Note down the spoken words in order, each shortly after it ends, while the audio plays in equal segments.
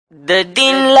د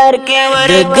دین لار کې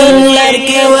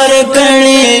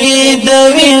ورکړې د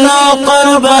وینو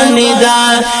قرباني دا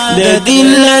د دین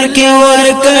لار کې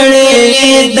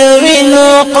ورکړې د وینو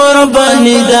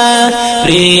قرباني دا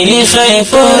پری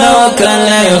خیفور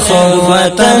کله خو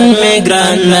وطن می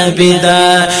ګران نبی دا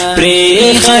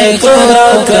پری خیفور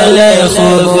کله خو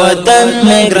وطن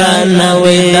می ګران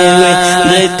نبی دا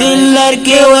د دین لار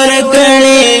کې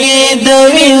ورکړې د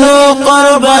وینو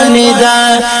قرباني دا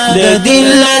د دین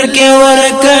لار کې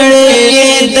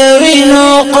ورکړې د وینو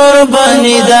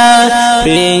قرباني دا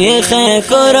پری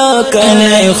خیفور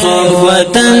کله خو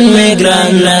وطن می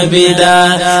ګران نبی دا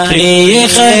پری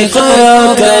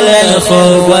خیفور کله خو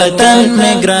وطن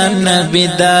می ګران نبی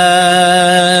دا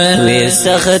وی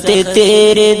سخت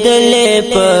تیرې دلې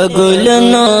په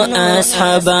ګلونو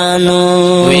اصحابانو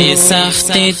وی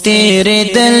سخت تیرې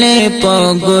دلې په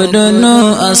ګلونو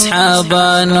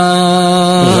اصحابانو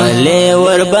غلې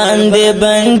ور باندې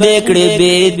باندې کړې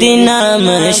بے دینا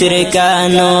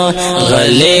مشرکانو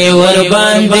غلې ور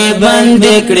باندې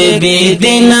باندې کړې بے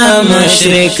دینا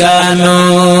مشرکانو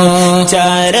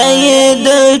چاره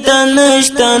دلته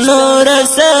نشته نور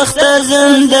سخت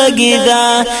زندگی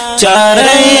دا چاره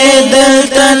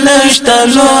دلته نشته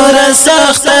نور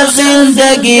سخت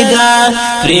زندگی دا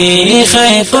پری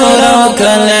خیفور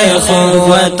کله خو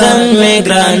وطن می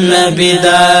ګران نبی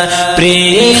دا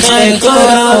پری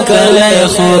خیفور کله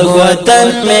خو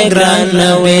وطن می ګران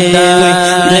نبی دا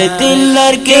د دین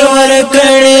لار کې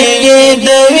ورکړې د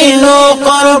وینو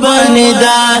قرباني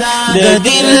دا د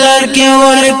دین لار کې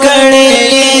ورکړې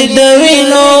د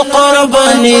وینو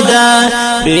قرباني دا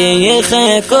پری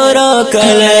خیفور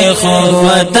کله خو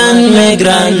وطن می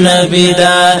ګران نبی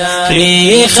دا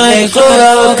پری خیفور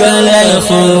کله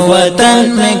خو وطن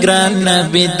می ګران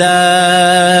نبی دا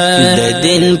د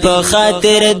دین په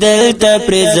خاطر دلته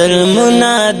پر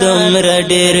ظلمونه دومره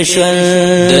ډیر شول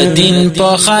د دین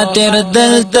په خاطر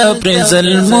دلته پر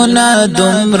ظلمونه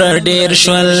دومره ډیر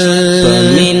شول په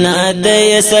مینا د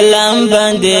اسلام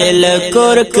باندې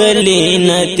لکور کلی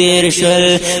نه تیر شول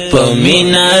په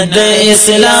مینا د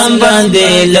اسلام باندې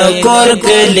لکور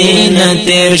کلی نه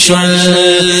تیر شول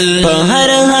په هر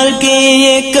حال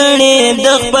کې کړي د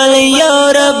خپل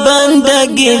یار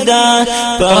بندګی دا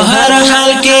په هر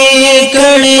حال کې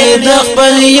کړي د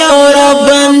خپل یار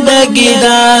بندګی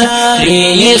دا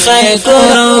ری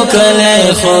خیفور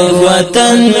کله خو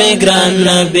وطن می ګران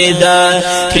نبی دا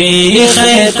ری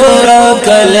خیفور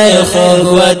کله خو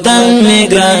وطن می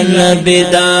ګران نبی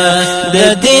دا د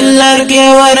دین لار کې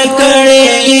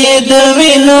ورکړې د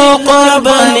وینو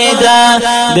قرباني دا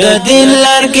د دین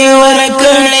لار کې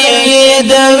ورکړې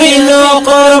د وینو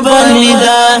قرباني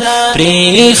دا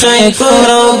پری خیفور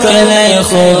کله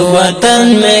خو وطن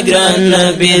می ګران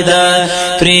نبی دا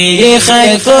پری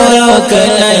خیفور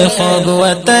کله خو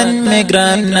وطن می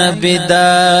ګران نبی دا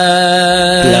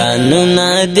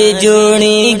پلانونه د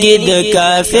جوړیږي د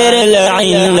کافر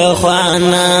لعین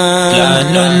لخوانا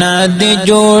پلانونه د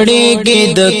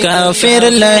جوړیږي د کافر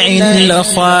لعین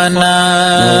لخوانا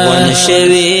ون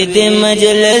شوی د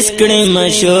مجلس کړي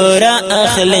مشوره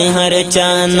اخلي هر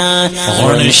چانا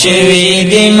ون شوی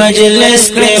د مجلس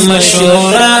کړي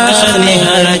مشوره اخلي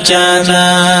هر چانا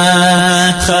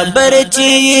خبر چې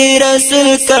رسول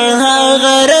کړه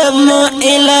غرب مو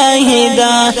الہی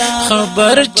دا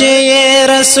خبر چې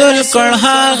رسول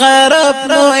کړه غرب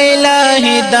مو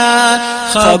الہی دا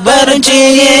خبر چې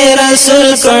رسول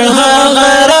کړه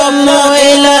غرب مو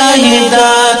الہی دا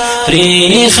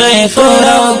پری خیفور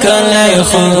کله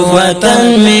خو وطن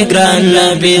می ګران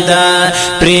نبی دا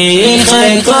پری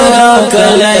خیفور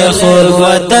کله خو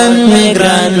وطن می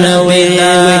ګران نبی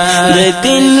دا د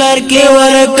دین لار کې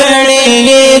ورکړې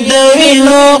د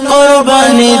وینو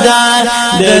قرباني دا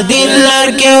د دین لار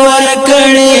کې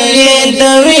ورکړې د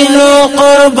وینو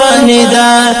قرباني دا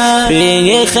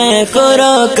پری خیفور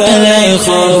کله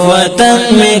خو وطن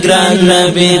می ګران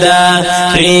نبی دا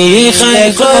پری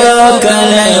خیفور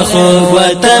کله خو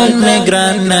وطن می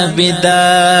ګران نبی دا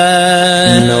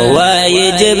نو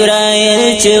وای جبرائیل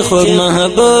چې خو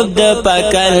محبوب د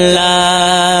پاک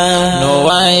الله نو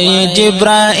وای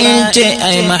جبرائیل چې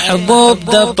ای محبوب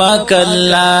د پاک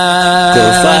الله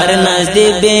کفار نزد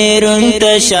بیرون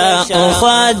تشا او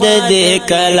خاد دې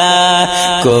کلا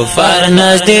کفار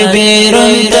نزد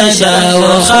بیرون تشا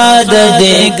او خاد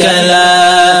دې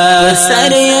کلا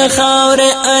سر خاور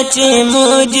اچي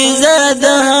معجزه د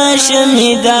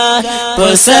هاشمی دا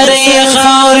پسر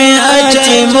خاور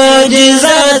اچي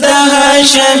معجزه د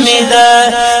شمیدا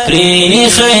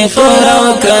پریخ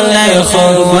کورو کلی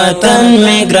خوب وطن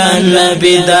می گران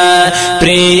نبی دا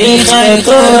پریخ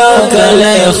کورو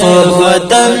کلی خوب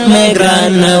وطن می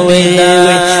گران نوی دا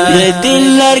د دین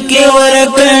لار کی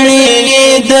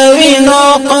ورکړی د وینو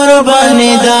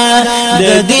قربانی دا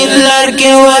د دین لار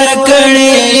کی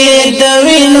ورکړی د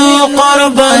وینو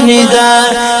قربانی دا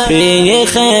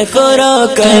پریخ کورو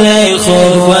کلی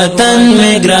خوب وطن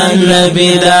می گران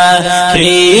نبی دا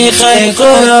پریخ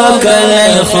کورو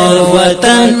کلی خوب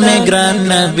وطن می گران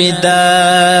نبی دا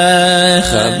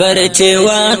خبر چې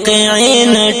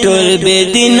واقعین ټول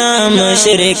بدینا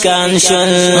مشرکان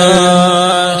شول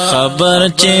خبر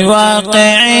چې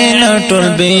واقعین ټول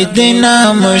بدینا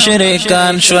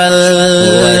مشرکان شول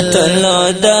وتلو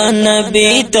د نبی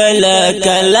تلا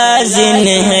کلا زین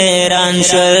حیران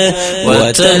شول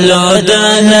وتلو د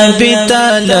نبی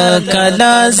تلا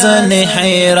کلا زین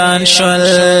حیران شول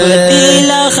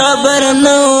پدیلا خبر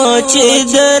نو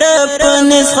چې در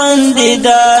پنس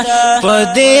خندیدا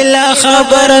پدیلا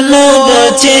خبر نو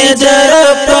چې در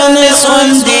پنس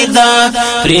خندیدا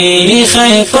پریخ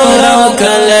کورو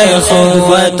کلی خوب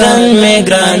وطن می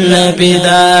گران نبی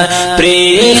دا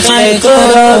پریخ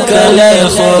کورو کلی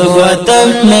خوب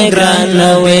وطن می گران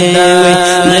نوی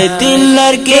د دین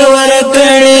لار کی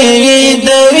ورکړی د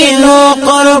وینو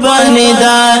قربانی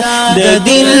دا د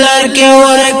دین لار کی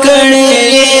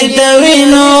ورکړی د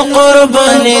وینو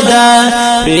قربانی دا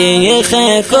پریخ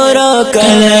کورو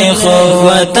کلی خوب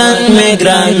وطن می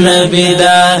گران نبی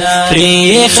دا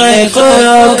پریخ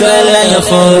کورو کلی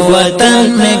خوب وطن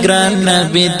می گران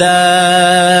نبی دا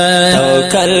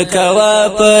توکل کوا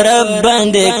پر رب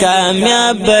باندې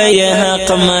کامیاب ی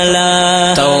حق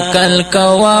ملا توکل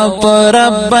کوا پر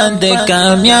رب باندې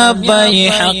کامیاب ی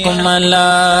حق ملا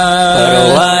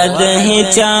پروا د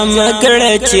هیچا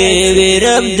مکړه چې وی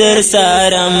رب در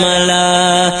سره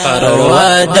ملا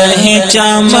پروا د هیچا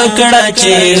مکړه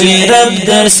چې وی رب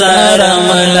در سره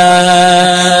ملا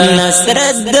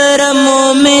نصرت در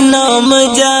مومن او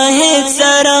مجاهد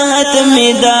سره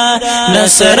حتمی دا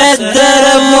نصرت در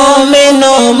مومن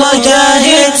او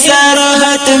مجاهد سره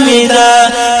حتمی دا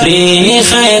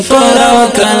پریخ کورو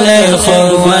کلی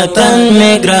خوب وطن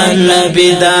می گران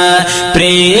نبی دا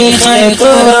پریخ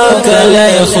کورو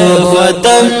کلی خوب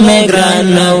وطن می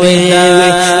گران نوی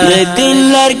د دین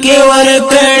لار کی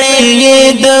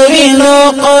ورکړی د وینو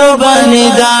قربانی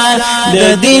دا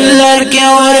د دین لار کی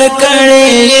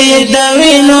ورکړی د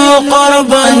وینو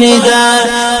قربانی دا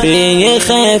پریخ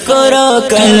کورو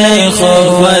کلی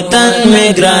خوب وطن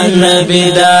می گران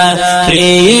نبی دا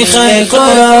پریخ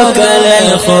کورو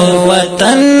کلی خوب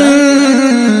وطن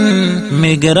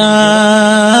می گران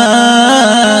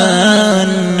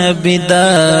نبی دا